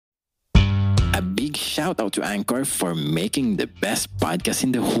A big shout out to Anchor for making the best podcast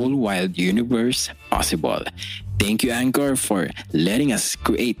in the whole wide universe possible. Thank you, Anchor, for letting us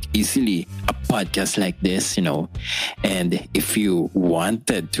create easily a podcast like this, And if you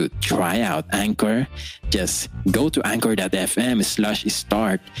wanted to try out Anchor, just go to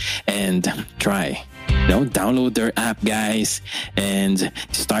anchor.fm/start and try. Download their app, guys, and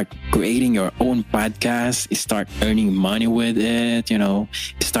start creating your own podcast. Start earning money with it,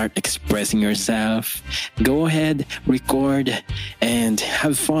 Start expressing yourself. Go ahead, record, and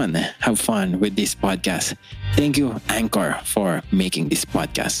have fun. Have fun with this podcast. Thank you, Anchor, for making this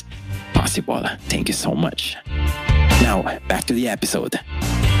podcast possible. Thank you so much. Now, back to the episode.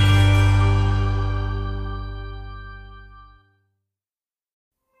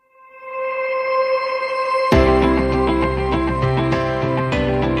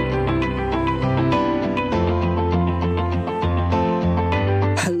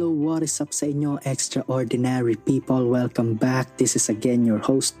 What is up sa inyo, extraordinary people? Welcome back. This is again your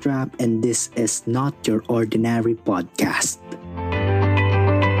host, Trap, and this is Not Your Ordinary Podcast.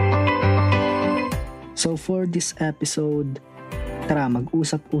 So for this episode, tara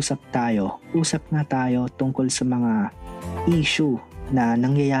mag-usap-usap tayo. Usap nga tayo tungkol sa mga issue na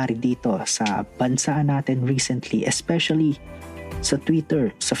nangyayari dito sa bansa natin recently, especially sa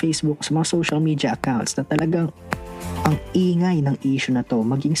Twitter, sa Facebook, sa mga social media accounts na talagang ang ingay ng issue na to.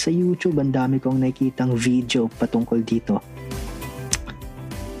 Maging sa YouTube, ang dami kong nakikitang video patungkol dito.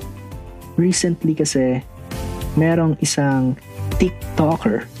 Recently kasi, merong isang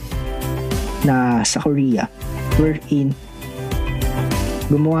TikToker na sa Korea wherein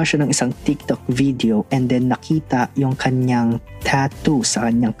gumawa siya ng isang TikTok video and then nakita yung kanyang tattoo sa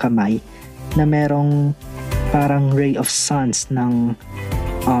kanyang kamay na merong parang ray of suns ng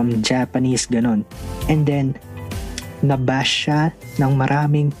Japanese ganon. And then nabash siya ng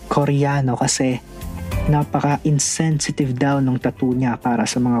maraming Koreano kasi napaka-insensitive daw ng tattoo niya para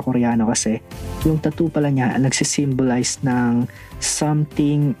sa mga Koreano kasi yung tattoo pala niya nagsisimbolize ng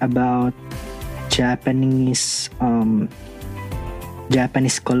something about Japanese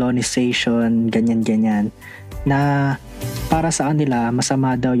colonization, ganyan-ganyan, na para sa kanila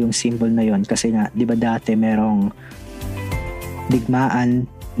masama daw yung symbol na yon kasi nga, di ba dati merong digmaan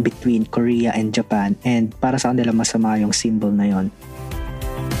between Korea and Japan and para sa kanila masama yung symbol na yon.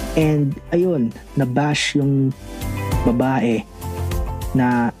 And ayun, nabash yung babae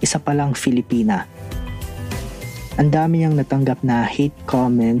na isa palang Filipina. Ang dami niyang natanggap na hate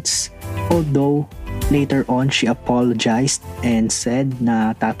comments, although later on she apologized and said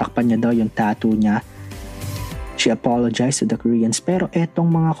na tatakpan niya daw yung tattoo niya. She apologized to the Koreans, pero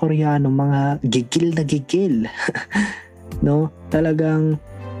etong mga Koreano, mga gigil na gigil. No, talagang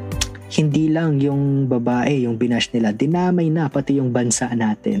hindi lang yung babae yung binash nila, dinamay na pati yung bansa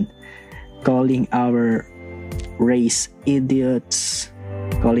natin, calling our race idiots,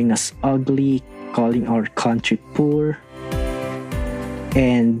 calling us ugly, calling our country poor,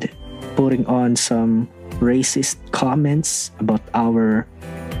 and putting on some racist comments about our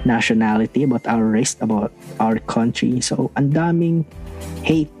nationality, about our race, about our country. So ang daming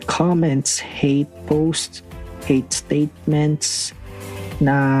hate comments, hate posts, hate statements,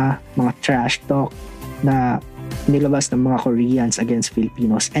 na mga trash talk na nilabas ng mga Koreans against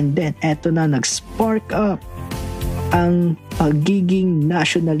Filipinos. And then eto na, nag-spark up ang pagiging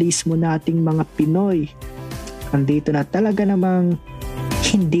nationalismo nating mga Pinoy. Andito na talaga namang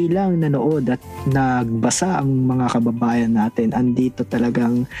hindi lang nanood at nagbasa ang mga kababayan natin. Andito talaga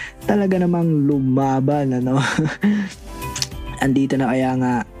namang lumaban, ano. Andito na, kaya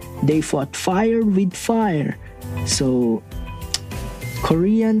nga they fought fire with fire. So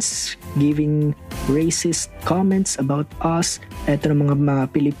Koreans giving racist comments about us. Eto ng mga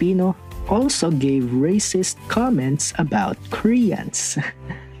Pilipino also gave racist comments about Koreans.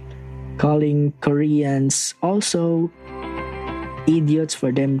 Calling Koreans also idiots for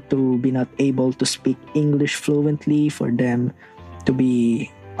them to be not able to speak English fluently, for them to be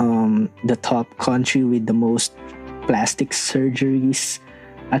the top country with the most plastic surgeries,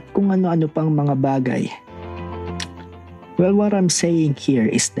 at kung ano-ano pang mga bagay. Well, what I'm saying here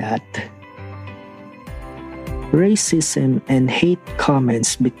is that racism and hate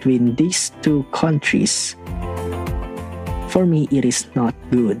comments between these two countries, for me, it is not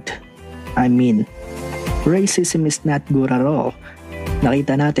good. I mean, racism is not good at all.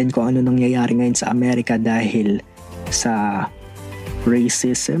 Nakita natin kung ano nangyayari ngayon sa Amerika dahil sa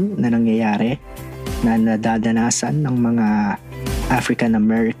racism na nangyayari na nadadanasan ng mga African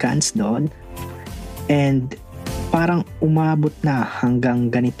Americans doon. And parang umabot na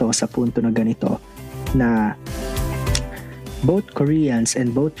hanggang ganito, sa punto na ganito, na both Koreans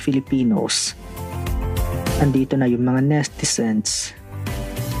and both Filipinos andito na yung mga netizens,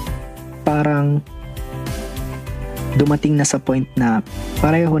 parang dumating na sa point na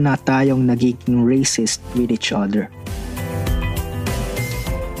pareho na tayong nagiging racist with each other.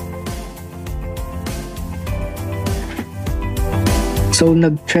 So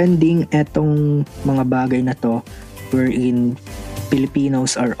nag-trending etong mga bagay na to, wherein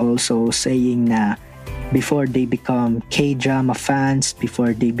Filipinos are also saying na before they become K-drama fans,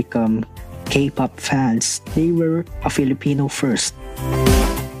 before they become K-pop fans, they were a Filipino first.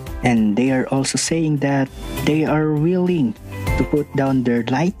 And they are also saying that they are willing to put down their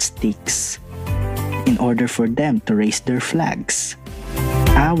light sticks in order for them to raise their flags.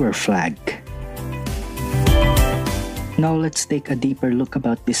 Our flag. Now let's take a deeper look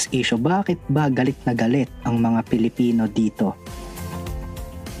about this issue. Bakit ba galit na galit ang mga Pilipino dito?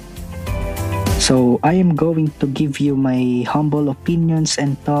 So I am going to give you my humble opinions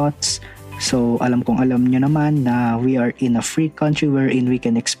and thoughts. So alam nyo naman na we are in a free country wherein we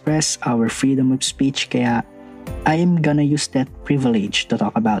can express our freedom of speech, kaya I am gonna use that privilege to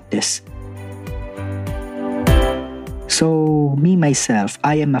talk about this. So me myself,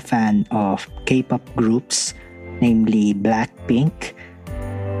 I am a fan of K-pop groups, namely Blackpink,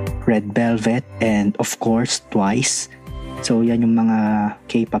 Red Velvet, and of course Twice. So yan yung mga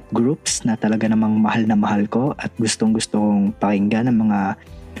K-pop groups na talaga namang mahal na mahal ko at gustong-gustong pakinggan ng mga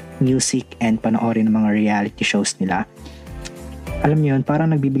music and panoorin ng mga reality shows nila. Alam niyo yun, parang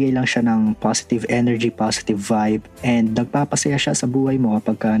nagbibigay lang siya ng positive energy, positive vibe, and nagpapasaya siya sa buhay mo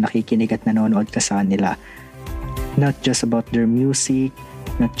kapag nakikinig at nanonood ka sa nila. Not just about their music,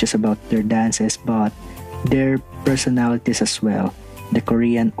 not just about their dances, but their personalities as well. The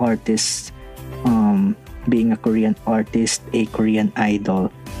Korean artists, being a Korean artist, a Korean idol,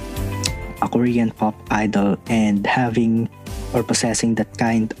 a Korean pop idol, and having or possessing that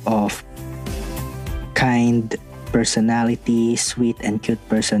kind personality, sweet and cute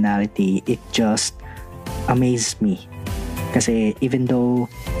personality, it just amazes me. Kasi even though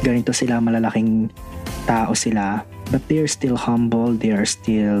ganito sila, malalaking tao sila, but they are still humble, they are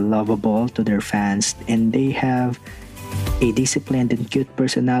still lovable to their fans, and they have a disciplined and cute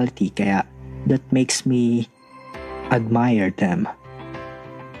personality, kaya that makes me admire them.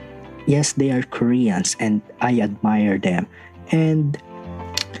 Yes, they are Koreans and I admire them. And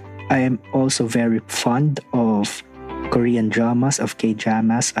I am also very fond of Korean dramas, of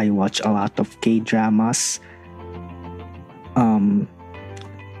K-dramas. I watch a lot of K-dramas.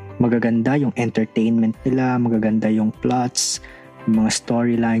 Magaganda yung entertainment nila, magaganda yung plots, yung mga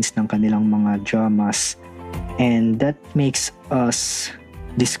storylines ng kanilang mga dramas. And that makes us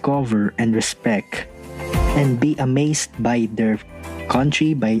discover and respect and be amazed by their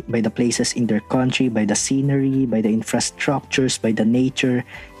country, by the places in their country, by the scenery, by the infrastructures, by the nature,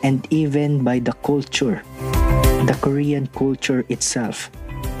 and even by the culture, the Korean culture itself.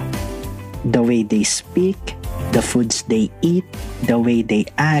 The way they speak, the foods they eat, the way they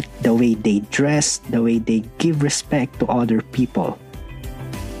act, the way they dress, the way they give respect to other people.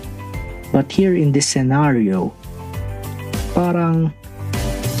 But here in this scenario, parang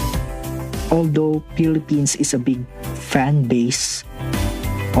although Philippines is a big fan base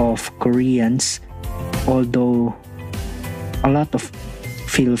of Koreans, although a lot of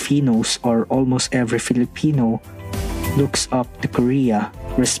Filipinos or almost every Filipino looks up to Korea,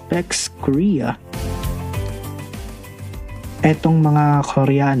 respects Korea, etong mga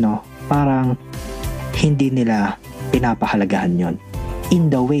Koreano parang hindi nila pinapahalagahan yon in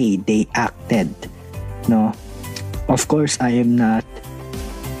the way they acted, no? Of course, I am not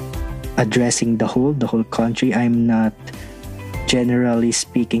addressing the whole country. I'm not generally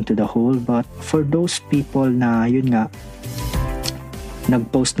speaking to the whole, but for those people na yun nga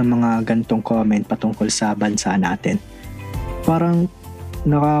nagpost ng mga gantong comment patungkol sa bansa natin, parang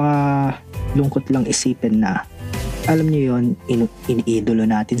nakakalungkot lang isipin na alam niyo yun, iniidolo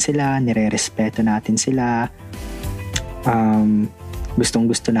natin sila, nire-respeto natin sila,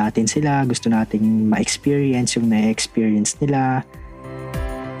 gustong-gusto natin sila, gusto nating ma-experience yung na-experience nila,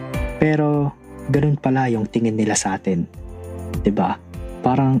 pero ganun pala yung tingin nila sa atin. 'Di ba?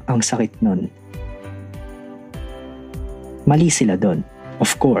 Parang ang sakit nun. Mali sila doon.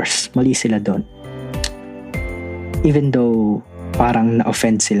 Of course, mali sila doon. Even though parang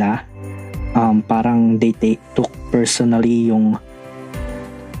na-offend sila, parang they took personally yung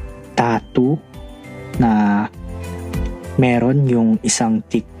tattoo na meron yung isang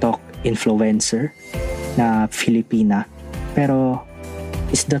TikTok influencer na Filipina. Pero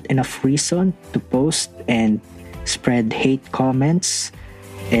is that enough reason to post and spread hate comments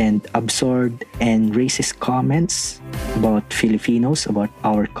and absurd and racist comments? about Filipinos, about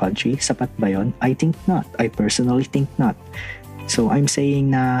our country. Sapat ba yun? I think not. I personally think not. So I'm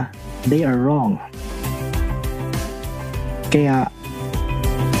saying na they are wrong. Kaya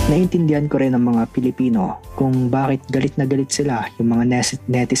naintindihan ko rin ng mga Pilipino kung bakit galit na galit sila, yung mga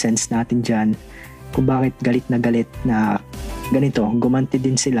netizens natin dyan, kung bakit galit na ganito, gumanti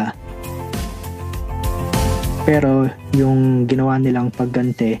din sila. Pero yung ginawa nilang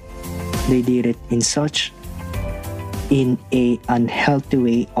pagganti, they did it in a unhealthy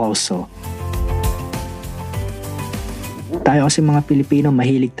way also. Tayo kasi mga Pilipino,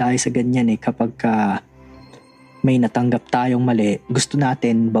 mahilig tayo sa ganyan kapag may natanggap tayong mali, gusto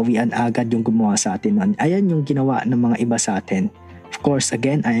natin bawian agad yung gumawa sa atin. Ayan yung ginawa ng mga iba sa atin. Of course,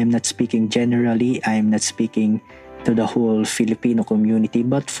 again, I am not speaking generally, I am not speaking to the whole Filipino community,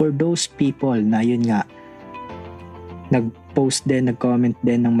 but for those people na yun nga, nag-post din, nag-comment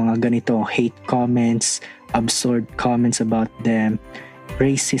din ng mga ganito, hate comments, absurd comments about them,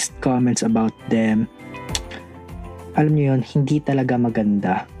 racist comments about them. Alam niyo yun, hindi talaga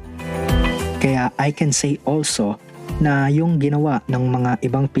maganda. Kaya I can say also na yung ginawa ng mga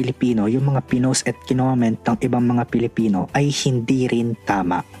ibang Pilipino, yung mga pinost at kinoment ng ibang mga Pilipino ay hindi rin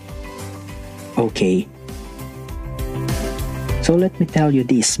tama. Okay? So let me tell you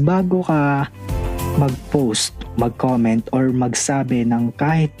this, bago ka mag-post, mag-comment, or magsabi ng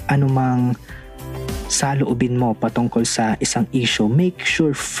kahit anumang saloobin mo patungkol sa isang issue, make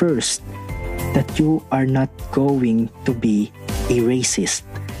sure first that you are not going to be a racist.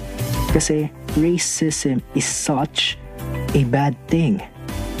 Kasi racism is such a bad thing.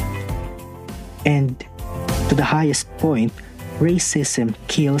 And to the highest point, racism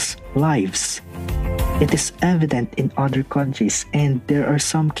kills lives. It is evident in other countries, and there are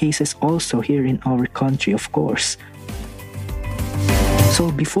some cases also here in our country, of course.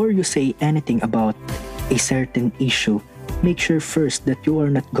 So before you say anything about a certain issue, make sure first that you are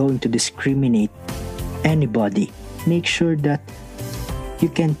not going to discriminate anybody. Make sure that you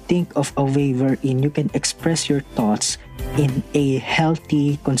can think of a way wherein you can express your thoughts in a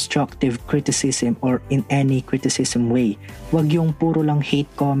healthy, constructive criticism or in any criticism way. Wag yung puro lang hate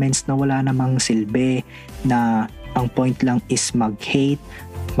comments na wala namang silbi, na ang point lang is mag-hate,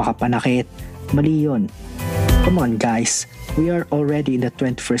 makapanakit. Mali yun. Come on guys, we are already in the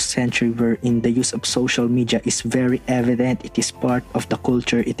 21st century wherein the use of social media is very evident. It is part of the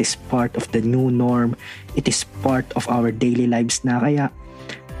culture, it is part of the new norm, it is part of our daily lives na. Kaya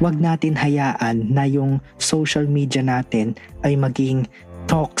wag natin hayaan na yung social media natin ay maging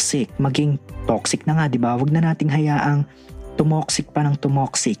toxic na nga, di ba? Wag na nating hayaang tumoxic pa ng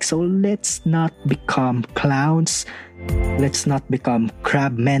tumoxic. So let's not become clowns. Let's not become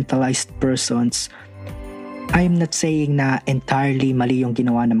crab mentalized persons. I'm not saying na entirely mali yung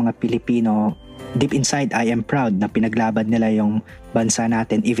ginawa ng mga Pilipino. Deep inside, I am proud na pinaglaban nila yung bansa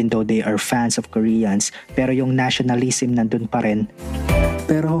natin even though they are fans of Koreans. Pero yung nationalism nandun pa rin.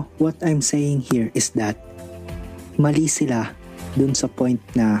 Pero what I'm saying here is that mali sila dun sa point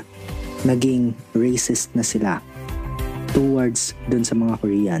na naging racist na sila towards dun sa mga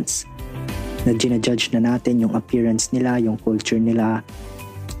Koreans. Na ginajudge na natin yung appearance nila, yung culture nila,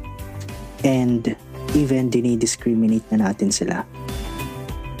 and even dinidiscriminate na natin sila.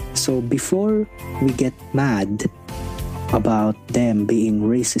 So before we get mad about them being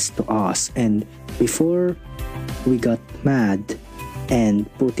racist to us, and before we got mad and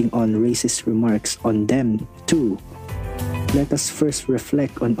putting on racist remarks on them too, let us first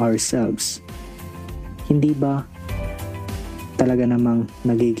reflect on ourselves. Hindi ba talaga namang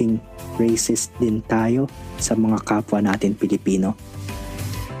nagiging racist din tayo sa mga kapwa natin Pilipino?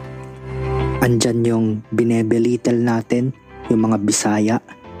 Andyan yung binebelittle natin yung mga Bisaya.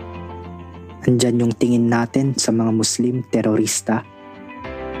 Andyan yung tingin natin sa mga Muslim terorista,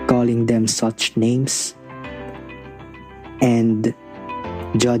 calling them such names, and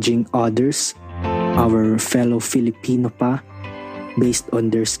judging others, our fellow Filipino pa, based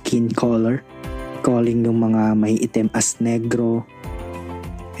on their skin color, calling yung mga may itim as negro,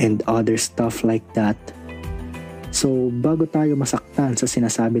 and other stuff like that. So, bago tayo masaktan sa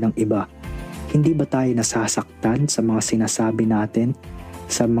sinasabi ng iba, hindi ba tayo nasasaktan sa mga sinasabi natin,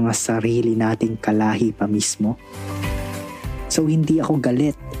 sa mga sarili nating kalahi pa mismo? So, hindi ako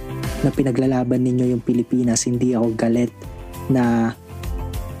galit na pinaglalaban ninyo yung Pilipinas, hindi ako galit na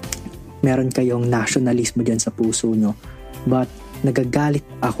meron kayong nationalismo dyan sa puso nyo, but nagagalit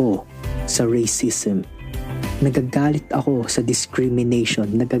ako sa racism, nagagalit ako sa discrimination,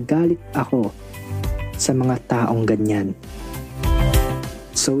 nagagalit ako sa mga taong ganyan.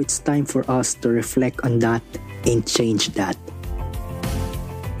 So it's time for us to reflect on that and change that.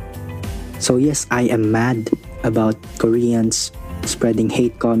 So yes, I am mad, about Koreans spreading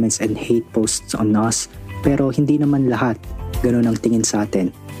hate comments and hate posts on us, pero hindi naman lahat ganun ang tingin sa atin.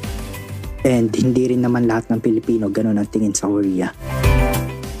 And hindi rin naman lahat ng Pilipino ganun ang tingin sa Korea.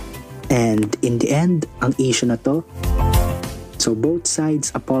 And in the end, ang issue na to, so both sides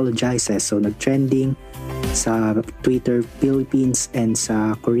apologizes. So nag-trending sa Twitter Philippines and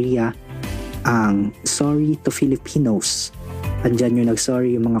sa Korea ang sorry to Filipinos. Andyan yung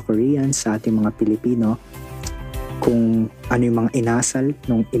nag-sorry yung mga Koreans sa ating mga Pilipino kung ano yung mga inasal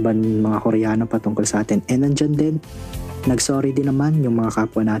ng ibang mga Koreano patungkol sa atin. And andyan din, nag-sorry din naman yung mga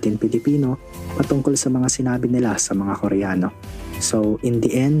kapwa natin Pilipino patungkol sa mga sinabi nila sa mga Koreano. So in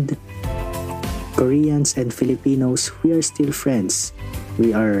the end, Koreans and Filipinos, we are still friends.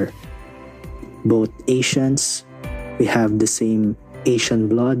 We are both Asians. We have the same Asian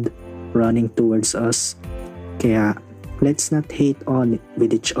blood running towards us. Kaya let's not hate on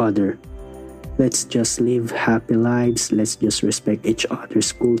with each other. Let's just live happy lives. Let's just respect each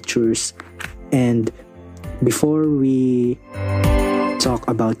other's cultures. And before we talk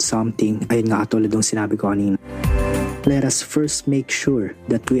about something, ayun nga tulad ng sinabi ko kanina, let us first make sure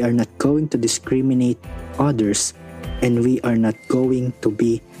that we are not going to discriminate others and we are not going to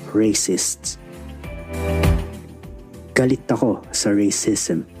be racists. Galit ako sa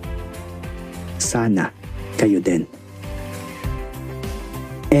racism. Sana kayo din.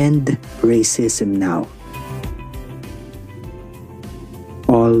 End racism now.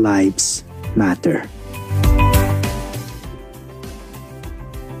 All lives matter.